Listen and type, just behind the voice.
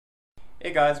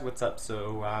Hey guys, what's up?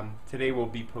 So today we'll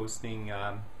be posting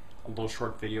a little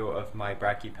short video of my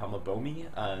Brachypelma Boehmei,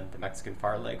 the Mexican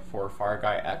Fireleg for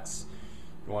Fireguy X.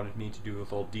 He wanted me to do a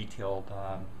little detailed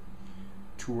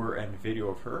tour and video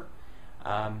of her.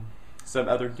 Some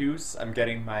other news: I'm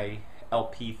getting my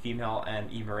LP female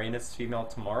and E. Moranis female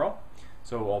tomorrow,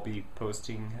 so I'll be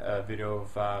posting a video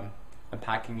of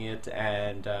unpacking it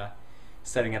and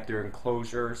setting up their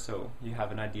enclosure, so you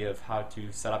have an idea of how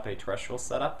to set up a terrestrial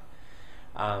setup.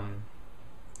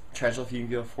 Tarantula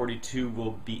Female 42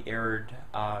 will be aired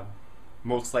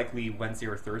most likely Wednesday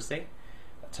or Thursday.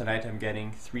 Tonight I'm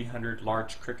getting 300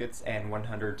 large crickets and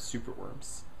 100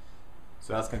 superworms.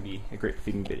 So that's going to be a great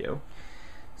feeding video.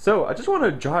 So I just want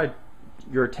to draw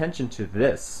your attention to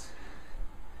this.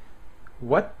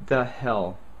 What the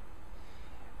hell?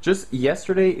 Just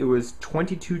yesterday it was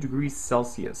 22 degrees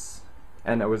Celsius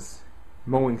and I was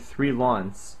mowing 3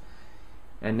 lawns.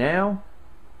 And now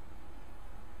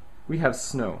we have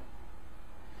snow.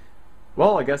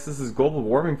 Well, I guess this is global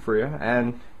warming for you,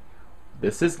 and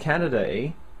this is Canada,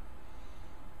 eh?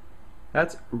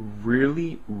 That's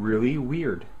really, really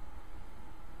weird.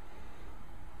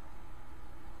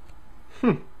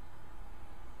 Supposed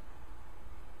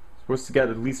to get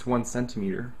at least 1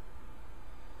 centimeter.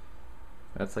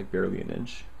 That's like barely an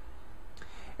inch.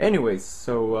 Anyways,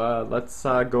 so let's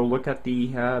go look at the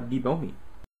bee Boehmei.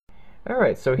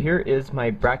 Alright, so here is my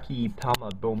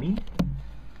Brachypelma Boehmei,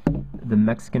 the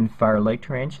Mexican Fireleg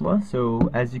tarantula. So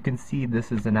as you can see,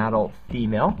 this is an adult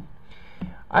female.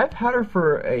 I've had her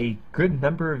for a good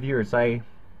number of years. I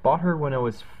bought her when I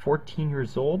was 14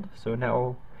 years old, so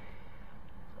now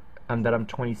that I'm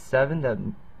 27, that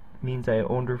means I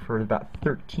owned her for about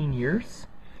 13 years.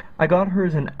 I got her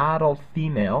as an adult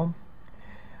female,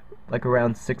 like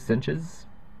around 6 inches.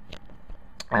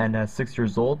 And 6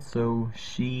 years old, so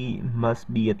she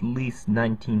must be at least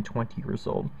 19-20 years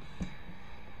old.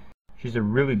 She's a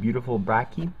really beautiful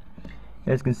brachy.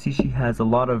 As you can see, she has a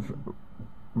lot of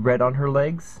red on her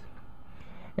legs.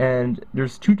 And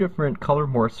there's 2 different color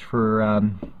morphs for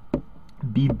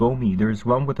bee Boehmei. There's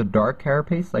one with a dark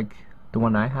carapace, like the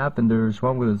one I have, and there's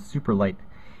one with a super light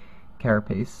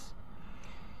carapace.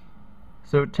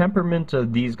 So temperament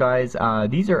of these guys,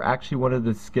 these are actually one of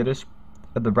the skittish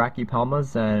of the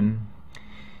Brachypelmas, and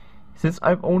since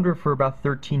I've owned her for about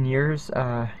 13 years,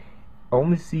 I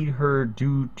only see her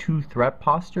do 2 threat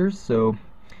postures, so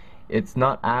it's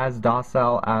not as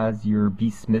docile as your bee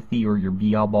Smithy or your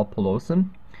bee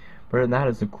albopilosum, but other than that,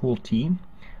 it's a cool tea.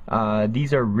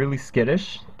 These are really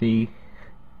skittish. They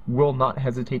will not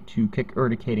hesitate to kick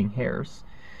urticating hairs.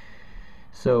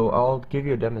 So I'll give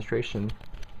you a demonstration,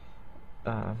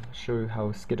 show you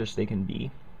how skittish they can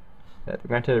be.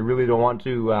 Granted, I really don't want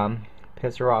to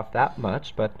piss her off that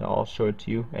much, but I'll show it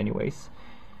to you anyways.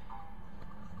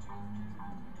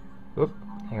 Oop,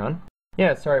 hang on.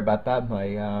 Yeah, sorry about that.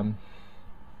 My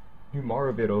new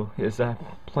Mario video is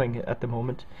playing at the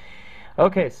moment.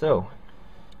 Okay, so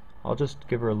I'll just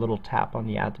give her a little tap on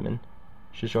the abdomen.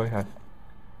 Should show you how.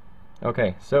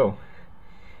 Okay, so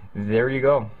there you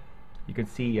go. You can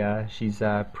see she's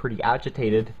pretty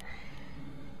agitated.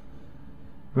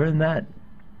 Other than that,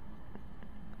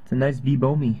 it's a nice bee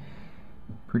Boehmei.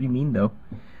 Pretty mean though.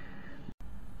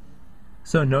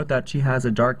 So note that she has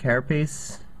a dark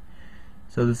carapace.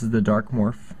 So this is the dark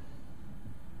morph.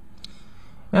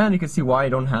 And you can see why I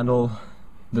don't handle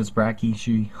this brachy.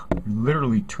 She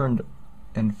literally turned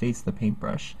and faced the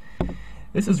paintbrush.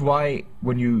 This is why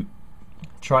when you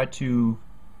try to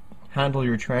handle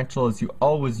your tarantulas, you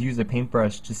always use a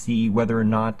paintbrush to see whether or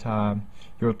not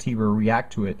your tea will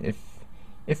react to it.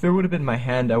 If it would have been my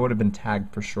hand, I would have been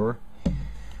tagged for sure.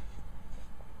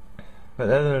 But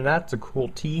other than that, it's a cool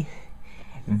tea.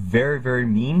 Very, very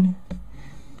mean.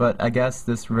 But I guess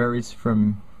this varies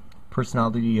from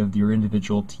personality of your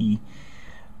individual tea.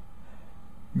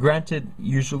 Granted,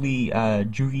 usually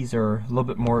juvies are a little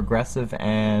bit more aggressive,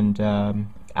 and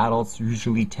adults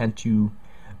usually tend to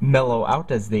mellow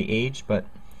out as they age, but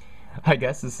I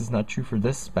guess this is not true for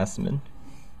this specimen.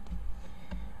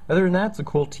 Other than that, it's a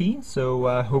cool tea,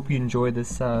 so hope you enjoy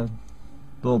this little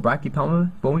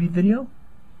Brachypelma Boehmei video.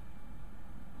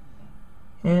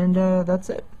 And that's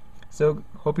it. So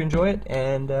hope you enjoy it,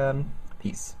 and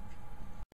peace.